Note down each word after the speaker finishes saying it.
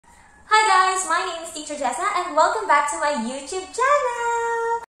guys! My name is Teacher Jessa and welcome back to my YouTube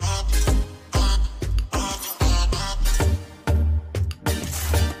channel!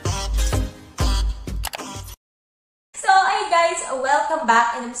 So, ayun guys, welcome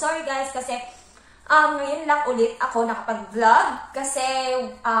back and I'm sorry guys kasi ngayon lang ulit ako nakapag-vlog kasi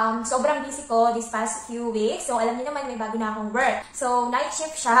sobrang busy ko this past few weeks. So, alam niyo naman may bago na akong work. So, night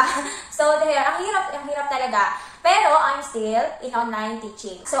shift siya. So, dahil ang hirap talaga. Pero, I'm still in online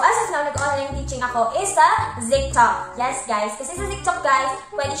teaching. So, as of now, nag-online teaching ako is sa Ziktalk. Yes, guys. Kasi sa Ziktalk, guys,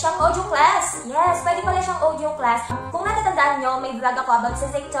 pwede siyang audio class. Yes, pwede pala siyang audio class. Kung natatandaan nyo, may vlog ako about sa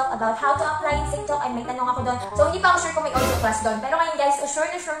Ziktalk, about how to apply in Ziktalk, and may tanong ako doon. So, hindi pa ako sure kung may audio class doon. Pero ngayon, guys,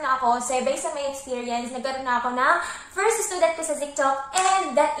 sure na ako. So, based on my experience, nagkaroon na ako ng first student ko sa Ziktalk,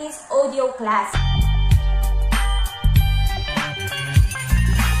 and that is audio class.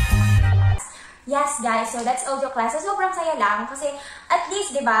 Yes, guys. So, that's audio class. So, sobrang saya lang. Kasi, at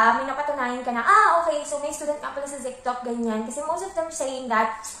least, di ba, may napatunayan ka na, okay, so may student nga pala sa Ziktalk, ganyan. Kasi most of them saying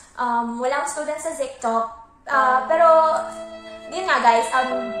that, walang student sa Ziktalk. Pero, yun nga, guys,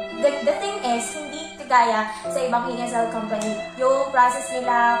 the thing is, hindi kagaya sa ibang ESL company. Yung process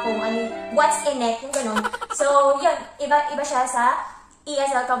nila, kung ano, what's in it, yung ganun. So, yun, iba siya sa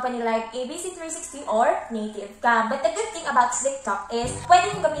ESL company like ABC 360 or native ka. But the good thing about Ziktalk is pwede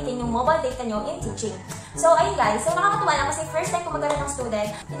nyo gamitin yung mobile data nyo in teaching. So, ayun guys. So, nakakatuwa lang kasi first time ko magkaroon ng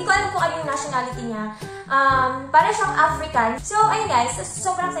student. Hindi ko alam kung ano yung nationality niya. Para siyang African. So, ayun guys.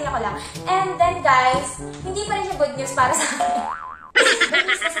 Sobrang saya ko lang. And then guys, hindi pa rin siya good news para sa akin. Good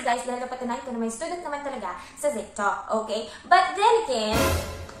news kasi guys, dahil napatunayan ko na may student naman talaga sa Ziktalk. Okay? But then again,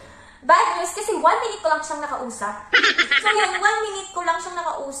 bad news kasi 1 minute ko lang siyang nakausap. So yun, 1 minute ko lang siyang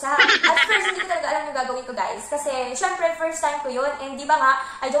nakausap. At first, hindi ko talaga alam yung gagawin ko guys. Kasi syempre, first time ko yun. And di ba nga,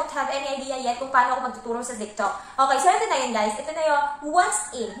 I don't have any idea yet kung paano ako magtuturo sa Ziktalk. Okay, so ito na yun guys. Ito na yung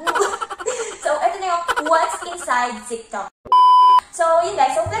what's in. So ito na yung what's inside Ziktalk. So yun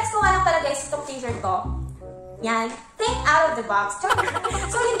guys, so flex ko nga lang pala guys itong t-shirt ko. Yan. Think out of the box.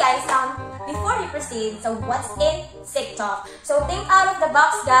 So yun guys, before we proceed, so what's in Ziktalk? So think out of the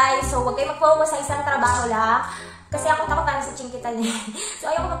box guys. So huwag kayo mag-focus sa isang trabaho lang. Kasi ako takot parang sa chinkitan eh.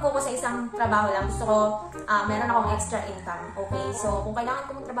 So ayoko mag-focus sa isang trabaho lang. Gusto ko, meron akong extra income. Okay? So kung kailangan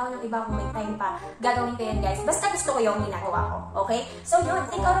ko mag-trabaho ng iba, kung may time pa, gagawin ko yan guys. Basta gusto ko yung ginagawa ko. Okay? So yun,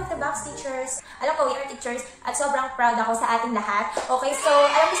 think out of the box teachers. Alam ko, we are teachers at sobrang proud ako sa ating lahat. Okay? So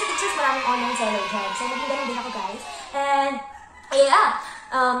alam ko sa teachers, maraming online seller dyan. So maging ganun din ako guys. And yeah,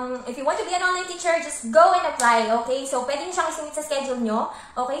 if you want to be an online teacher, just go and apply. Okay? So pwede nyo siyang isimit sa schedule nyo.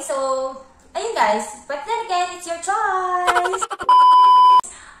 Okay? So ayun guys, but then again, it's your choice.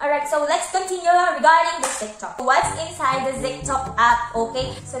 Alright, so let's continue regarding the Ziktalk. What's inside the Ziktalk app,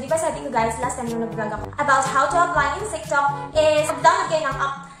 okay? So, di ba sabi ko guys, last time yung nag-vlog ako about how to apply in Ziktalk is download kayo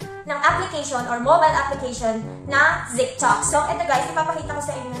ng application or mobile application na Ziktalk. So, ito guys, ipapakita ko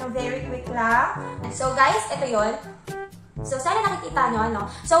sa inyo ng very quick lang. So, guys, ito yon. So, sana nakikita nyo, ano?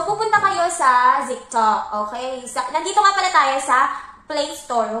 So, pupunta kayo sa Ziktalk, okay? So, nandito nga pala tayo sa Play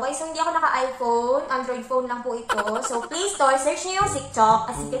Store. Okay, so hindi ako naka-iPhone. Android phone lang po ito. So, Play Store, search nyo yung Ziktalk.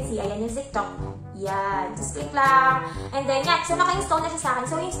 As you can see, ayan yung Ziktalk. Yan. Just click lang. And then, yan. So, naka-install na siya sa akin.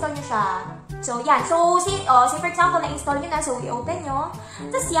 So, install nyo siya. So, yan. So, for example, na-install nyo na. So, i-open nyo.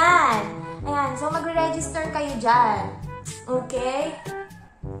 Tapos, yan. Ayan. So, magre-register kayo dyan. Okay?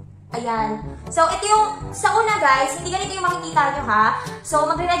 Ayan. So, ito yung, sa una guys, hindi ganito yung makikita nyo ha. So,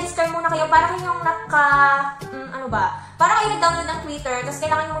 magre-register muna kayo para kayong para kayo nag-download ng Twitter, tapos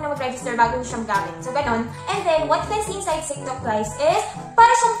kailangan nyo muna mag-register bago nyo siyang gamit. So, ganon. And then, what you can see inside Ziktalk guys is, para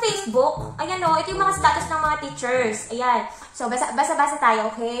siyang Facebook. Ayan o, ito yung mga status ng mga teachers. Ayan. So, basa-basa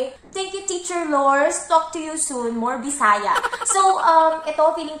tayo, okay? Thank you, Teacher Lors. Talk to you soon. More Bisaya. So, ito,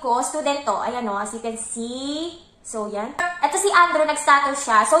 feeling ko, student to. Ayan o, as you can see. So, yan. Ito si Andrew, nag-status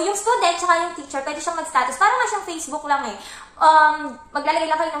siya. So, yung student, tsaka yung teacher, pwede siyang mag-status. Parang nga siyang Facebook lang eh. Maglalagay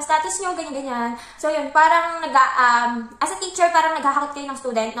lang kayo ng status nyo, ganyan-ganyan. So, yun, parang as a teacher, parang naghahakot kayo ng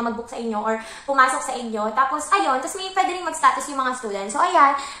student na mag-book sa inyo or pumasok sa inyo. Tapos, ayun, tapos may pwede rin mag-status yung mga students. So,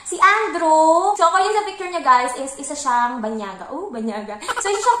 ayan, si Andrew. So, ako yung sa picture niya, guys, is isa siyang banyaga. Oh, banyaga. So,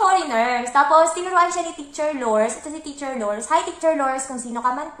 isa siyang foreigner. Tapos, tinuruan siya ni Teacher Lors. Ito si Teacher Lors. Hi, Teacher Lors. Kung sino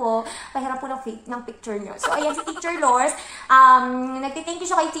ka man po, pahiram po ng picture nyo. So, ayan, si Teacher Lors. Nagtithank you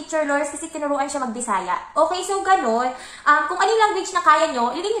siya kay Teacher Lors kasi tinuruan siya mag-Bisaya. Okay, so, ganun. Kung ano yung language na kaya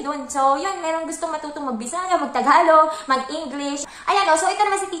nyo, ilagay nyo dun. So, yun, meron gustong matutong mag-Bisaya, mag-Tagalog, mag-English. Ayan o, so ito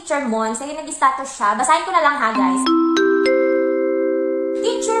naman si Teacher Mon. So, yun, nag-status siya. Basahin ko na lang ha, guys.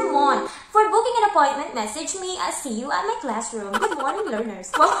 Teacher Mon, for booking an appointment, message me. I'll see you at my classroom. Good morning, learners.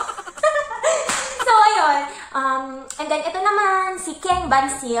 So, ayun. And then, ito naman, si Ken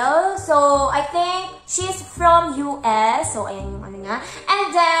Bansil. So, I think she's from US. So, ayan yung ano niya. And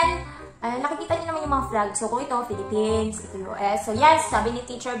then, nakikita niyo naman yung mga flag. So, kung ito, Philippines, ito US. So, yes, sabi ni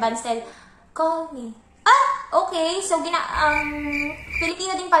Teacher Bansil, call me. Okay. So,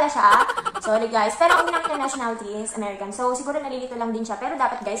 Filipino din pala siya. Sorry, guys. Pero ang ginamit na nationality is American. So, siguro nalilito lang din siya. Pero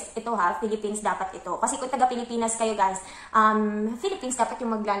dapat, guys, ito ha, Philippines dapat ito. Kasi kung taga-Pilipinas kayo, guys, Philippines dapat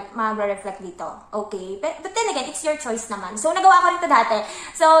yung mag-reflect dito. Okay? But then again, it's your choice naman. So, nagawa ko rin ito dati.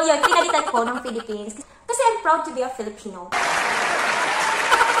 So, yun, pinalitan ko ng Philippines. Kasi I'm proud to be a Filipino.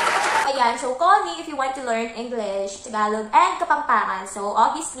 Ayan, so call me if you want to learn English, Tagalog, and Kapampangan. So,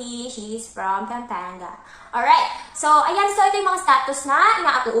 obviously, she's from Pampanga. Alright, so, ayan, so ito yung mga status na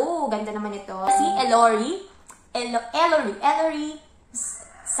ina-upload. Ganda naman ito. Si Ellery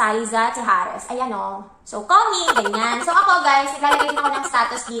Saiza Tejares. Ayan o. So, call me, ganyan. So, ako guys, naglalagay din ako ng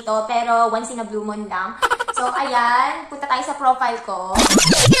status dito, pero once in a blue moon lang. So, ayan, punta tayo sa profile ko.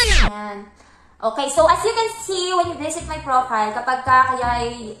 Ayan. Okay, so as you can see, when you visit my profile, pag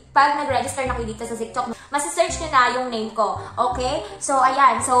nag-register na kayo dito sa Ziktalk, masisearch nyo na yung name ko. Okay? So,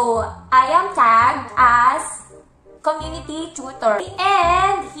 ayan. So, I am tagged as community tutor.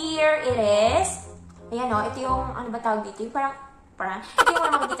 And here it is. Ayan o, ito yung, ano ba tawag dito? Yung parang, ito yung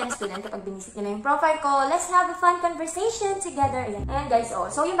mga makikita ng student kapag binisit nila yung profile ko. Let's have a fun conversation together. Ayan. Ayan guys, oh.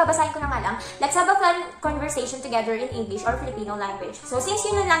 So yung babasahin ko na nga lang. Let's have a fun conversation together in English or Filipino language. So since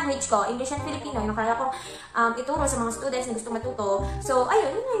yun yung language ko, English and Filipino, yung kaya ko ituro sa mga students na gusto matuto. So ayun,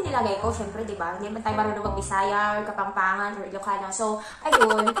 yun yung nilagay ko. Siyempre, diba? Hindi man tayo marunong mag-Bisaya or Kapampangan or Ilocano. So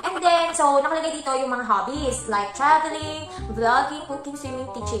ayun. And then, so nakalagay dito yung mga hobbies like traveling, vlogging, cooking, swimming,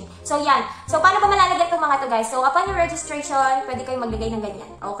 teaching. So yan. So paano ba malalagyan itong mga to guys? So upon your registration, pwede kayo maglagay ng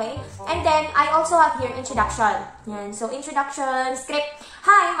ganyan, okay? And then, I also have here introduction. Yan. So, introduction, script.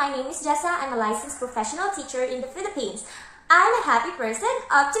 Hi, my name is Jessa. I'm a licensed professional teacher in the Philippines. I'm a happy person,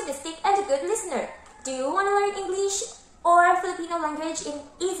 optimistic, and a good listener. Do you want to learn English or Filipino language in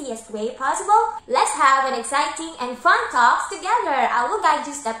easiest way possible? Let's have an exciting and fun talks together. I will guide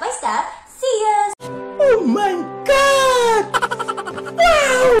you step by step. See ya! Oh my God!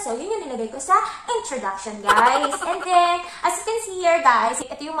 Wow! So, yun yung nilagay ko sa introduction, guys. And then, as you can see here, guys,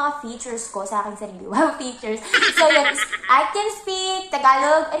 ito yung mga features ko sa aking sarili. Wow, features. So, yun, I can speak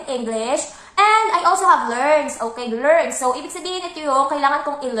Tagalog and English. And I also have learns. Okay, learn. So, ibig sabihin ito yung kailangan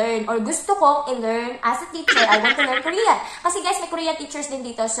kong i-learn or gusto kong i-learn as a teacher. I want to learn Korean. Kasi guys, may Korean teachers din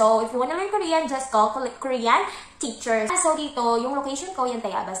dito. So, if you want to learn Korean, just call Korean teachers. So, dito, yung location ko, yung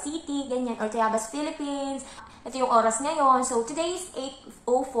Tayabas City, ganyan, or Tayabas, Philippines. Ito yung oras ngayon. So, today is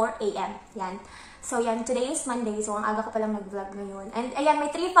 8:04 a.m. Yan. So, yan. Today is Monday. So, ang aga ko palang nag-vlog ngayon. And, ayan, may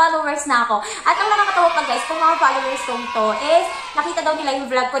 3 followers na ako. At ang nakakatawa pa, guys, kung mga followers kong to is, nakita daw nila yung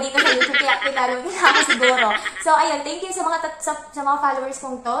vlog ko dito sa YouTube. Kaya pinalo nila ako siguro. So, ayan. Thank you sa mga followers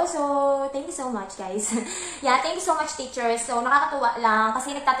kong to. So, thank you so much, guys. Yeah, thank you so much, teachers. So, nakakatuwa lang.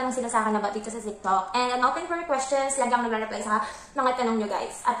 Kasi nagtatanong sila sa akin about dito sa Ziktalk. And I'm open for questions. Lagang nagre-reply sa mga tanong nyo,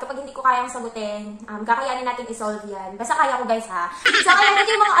 guys. At kapag hindi ko kayang sagutin, kakayanin natin i-solve yan. Basta kaya ko, guys, ha. So, ayan. Ito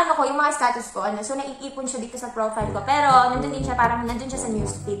yung mga ano ko, yung mga status ko. So, naiipon siya dito sa profile ko. Pero, nandun din siya, parang nandun siya sa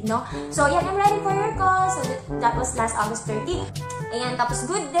newsfeed, no? So, yan, I'm ready for your call. So, that was last August 30. Ayan, tapos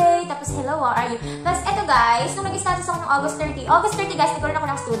good day, tapos hello, how are you? Tapos, eto guys, nung nag-status ako ng August 30. August 30, guys, nagkaroon ako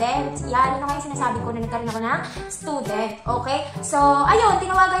ng student. Yan, yun ang sinasabi ko na nagkaroon ako ng student. Okay? So, ayun,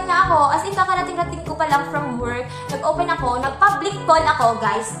 tinawagan niya ako. As in, kakarating-rating ko pa lang from work. Nag-open ako, nag-public call ako,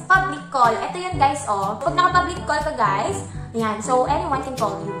 guys. Public call. Ito yun, guys, oh. Pag naka-public call ka, guys, yan, so anyone can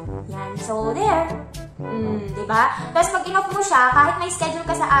call you. Yan, so there. Diba? Tapos pag in-off mo siya, kahit may schedule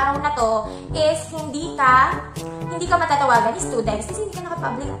ka sa araw na to, is hindi ka matatawagan ni students kasi hindi ka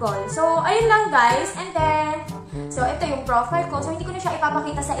naka-public call. So, ayun lang guys. And then, so ito yung profile ko. So, hindi ko na siya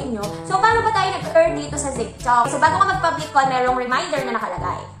ipapakita sa inyo. So, paano ba tayo nag-earn dito sa Ziktalk? So, bago ka mag-public call, merong reminder na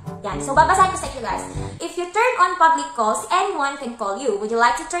nakalagay. Yan. So, babasahin ko sa inyo guys. If you turn on public calls, anyone can call you. Would you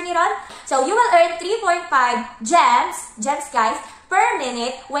like to turn it on? So, you will earn 3.5 gems guys, per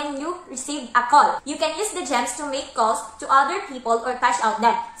minute when you receive a call. You can use the gems to make calls to other people or cash out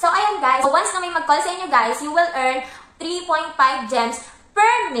them. So, ayan guys. So, once na may mag-call sa inyo guys, you will earn 3.5 gems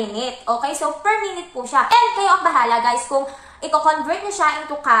per minute. Okay? So, per minute po siya. And kayo ang bahala guys kung i-convert nyo siya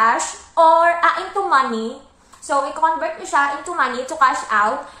into cash or into money. So, i-convert nyo siya into money to cash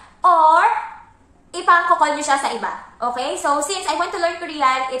out or ipang-call nyo siya sa iba. Okay? So, since I want to learn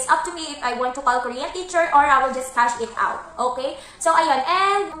Korean, it's up to me if I want to call Korean teacher or I will just cash it out. Okay? So, ayun.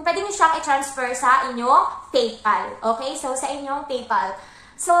 And, pwede nyo siyang i-transfer sa inyong PayPal. Okay? So, sa inyong PayPal.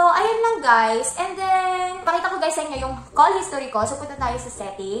 So, ayun lang guys. And then, pakita ko guys sa inyo yung call history ko. So, punta tayo sa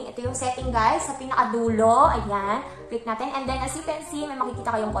setting. Ito yung setting guys, sa pinakadulo. Ayan. Click natin. And then, as you can see, may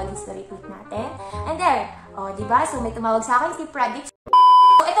makikita kayong call history. Click natin. And there. O, diba? So, may tumawag sa akin si Pradeep.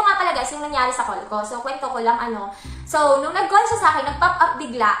 So, ito nga pala guys, yung nangyari sa call ko. So, kwento ko lang ano. So, nung nag-call siya sa akin, nag-pop up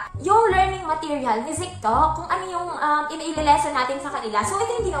bigla yung learning material ni Ziktalk, kung ano yung ina-lesson natin sa kanila. So,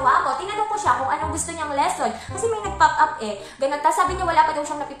 ito yung ginawa ko. Tinanong ko siya kung anong gusto niyang lesson. Kasi may nag-pop up eh. Ganun. Tapos sabi niya wala pa daw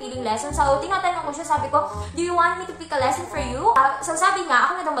siyang napipiling lesson. So, tinatanong ko siya, sabi ko, do you want me to pick a lesson for you? So, sabi niya,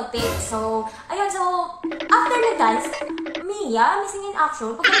 ako na daw mag-pick. So, ayun. So, after na guys, Mia, missing in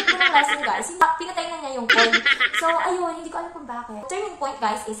action, pagkalit ko ng lesson guys, pinatay na niya yung call. So, ayun, hindi ko alam kung bakit. Turning point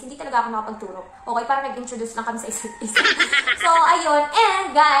guys is, hindi talaga ako nakapagturo. Okay, parang nag-introduce lang kami sa isa't isa. So, ayun.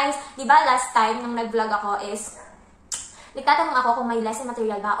 And guys, di ba last time nung nag-vlog ako is, nagtatanong ako kung may lesson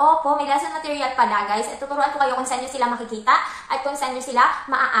material ba. Opo, may lesson material pala guys. At tuturuan ko kayo kung saan nyo sila makikita at kung saan nyo sila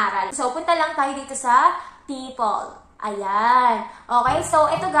maaaral. So, punta lang tayo dito sa people. Ayan. Okay, so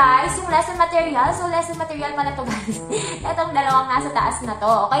ito guys, yung lesson material. So, lesson material pala to guys. Itong dalawang nasa taas na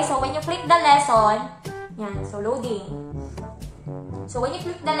to. Okay, so when you click the lesson, yan, so loading. So, when you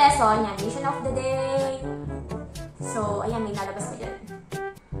click the lesson, yan, mission of the day. So, ayan, may lalabas na dyan.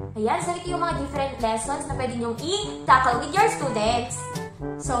 Ayan, so ito yung mga different lessons na pwede nyong i-tackle with your students.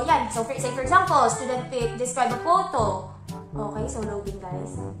 So, yan. So, say for example, student pick, describe a photo. Okay, so loading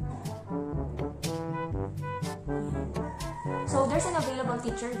guys. So, there's an available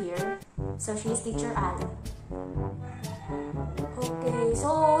teacher here. So, she is teacher Anne. Okay,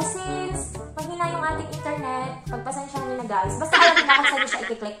 so since mahina yung ating internet, pagpasensya nyo na guys. Basta alam nyo na kung saan nyo siya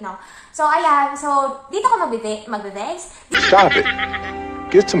i-click now. So, ayan. So, dito ka magbe-base. Stop it.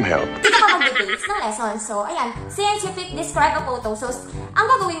 Get some help. Dito ka magbe-base ng lesson. So, ayan. Since you pick describe a photo, so, ang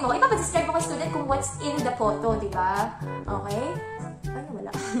gagawin mo, ipapadescribe mo kay student kung what's in the photo, diba? Okay? Ano,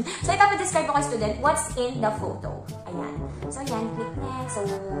 wala. So, ipapadescribe mo kay student what's in the photo. Ayan. So, yan, click next. So,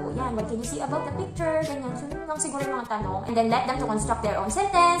 yan, what can you see about the picture? Ganyan. So, yun lang siguro yung mga tanong. And then, let them to construct their own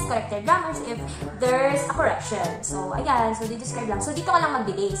sentence, correct their grammars if there's a correction. So, ayan. So, di-describe lang. So, dito ka lang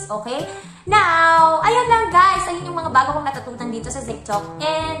mag-base. Okay? Now, ayun lang guys. Ayun yung mga bago kong natutunan dito sa Ziktalk.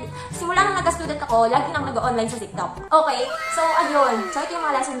 And, simula nang nag-student ako, lagi nang nag-online sa Ziktalk. Okay? So, ayun. So, ito yung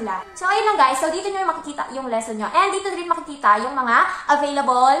mga lesson nila. So, ayun lang guys. So, dito nyo yung makikita yung lesson nyo. And, dito rin makikita yung mga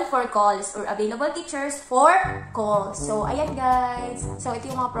available for calls or available teachers for calls. So, ayan guys. So, ito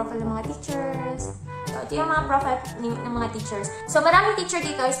yung mga profile ng mga teachers. So, ito yung mga profile ng mga teachers. So, maraming teacher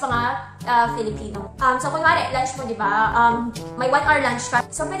dito is mga Filipino. So, kunwari, lunch mo, diba? May 1 hour lunch ka.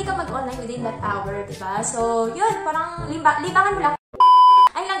 So, pwede ka mag-online within that hour, diba? So, yun, parang libangan mo lang.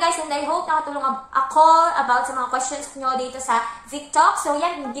 Ayun lang guys, and I hope nakatulong ako about sa mga questions nyo dito sa Ziktalk. So,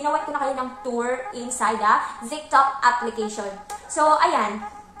 yan, ginawan ko na kayo ng tour inside the Ziktalk application. So, ayan.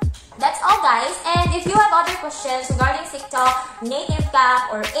 That's all guys, and if you have other questions regarding Ziktalk, Native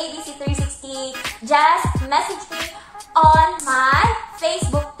Camp, or ABC 360, just message me on my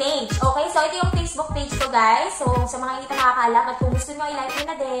Facebook page. Okay, so ito yung Facebook page ko guys. So sa mga hindi pa nakakaalam at kung gusto nyo i-like nyo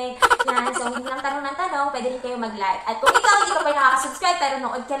na din, yan, so hindi lang tanong ng tanong, pwede rin kayo mag-like. At kung ikaw hindi ka pa nakaka-subscribe pero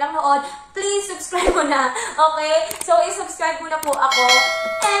nood ka lang nood, please subscribe mo na. Okay, so i-subscribe mo na po ako.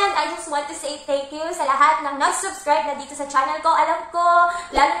 And I just want to say thank you sa lahat ng nag-subscribe na dito sa channel ko. Alam ko,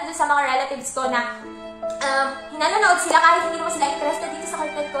 lalo na dun sa mga relatives ko na hinanonood sila kahit hindi naman sila interested dito sa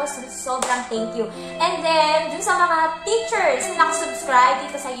content ko. So, sobrang thank you. And then, dun sa mga teachers na nakasubscribe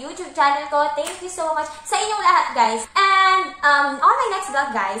dito sa YouTube channel ko, thank you so much sa inyong lahat, guys. And, on my next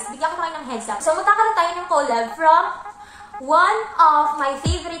vlog, guys, bigyan ko kayo ng heads up. So, magkakaroon tayo ng collab from one of my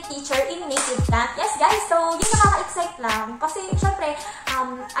favorite teacher in Native Camp. Yes, guys, so, yun nakaka-excite lang. Kasi, syempre,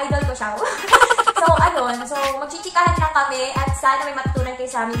 idol ko siya. So, ayun. So, magchichikahan lang kami at sana may matutunan kayo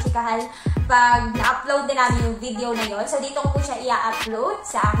sa aming chikahan pag na-upload din namin yung video na yon. So, dito ko po siya i-upload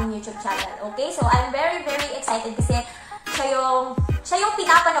sa aking YouTube channel. Okay? So, I'm very, very excited kasi siya yung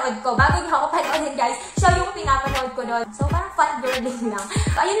pinapanood ko. Bago niyo ako panoodin, guys, siya yung pinapanood ko doon. So, parang fun girling lang.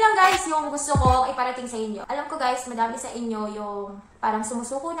 So, ayun lang, guys, yung gusto ko iparating sa inyo. Alam ko, guys, madami sa inyo yung parang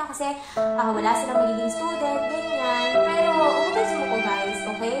sumusuko na kasi wala silang magiging student, ganyan. Pero, huwag kayo sumuko, guys.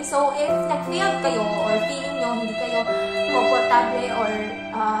 Okay? So, if nag-failed kayo or feeling nyo hindi kayo komportable or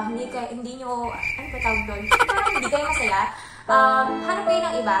hindi nyo, ano pa tawag doon? Hindi kayo masaya, hanap kayo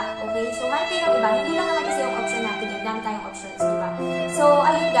ng iba, okay? So, hanap kayo ng iba. Hindi lang naman kasi yung option natin, yung dami tayong options, diba? So,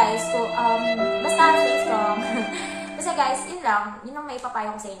 ayun guys, so, basta stay strong. Basta guys, yun ang maipapayo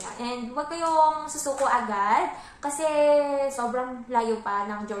ko sa inyo. And huwag kayong susuko agad, kasi sobrang layo pa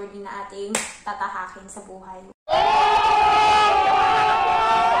ng journey na ating tatahakin sa buhay.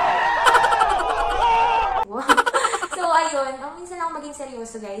 So, ayun, minsan lang maging maging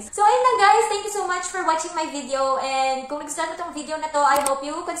seryoso, guys. So, ayun lang, guys. Thank you so much for watching my video. And kung nagustuhan mo tong video na to, I hope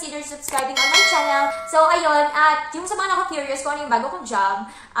you consider subscribing on my channel. So, ayun. At yung sa mga naka-curious kung ano yung bago kong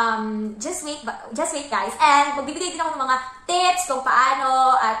job, just wait, guys. And magbibigay din ako ng mga tips kung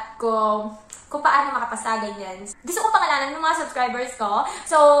paano at kung paano makapasa, ganyan. Gusto kong pangalanan ng mga subscribers ko.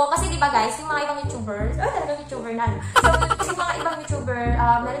 So, kasi diba guys, yung mga ibang YouTubers, talagang YouTuber na, no? So, yung mga ibang YouTuber,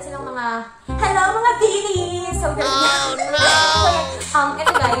 meron silang mga, hello mga babies! So, ganyan.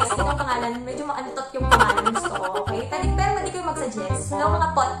 Ito guys, itong pangalan, medyo maantot yung pangalan gusto ko, okay? Pero hindi kayo mag-suggest. Hello mga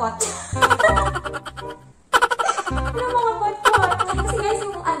pot-pot. Hello mga pot-pot. Kasi guys,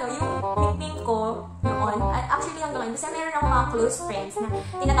 yung nickname ko noon, actually hanggang ngayon, kasi meron ako mga close friends na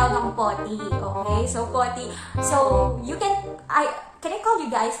tinatawag akong Potty, okay? So, Potty. So, can I call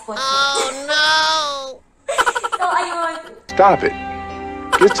you guys Potty? Oh, no! So, ayun. Stop it.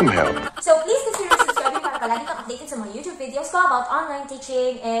 Get some help. So, please consider subscribing para palagi kang updated sa mga YouTube videos ko about online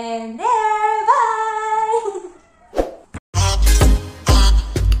teaching. And there, bye!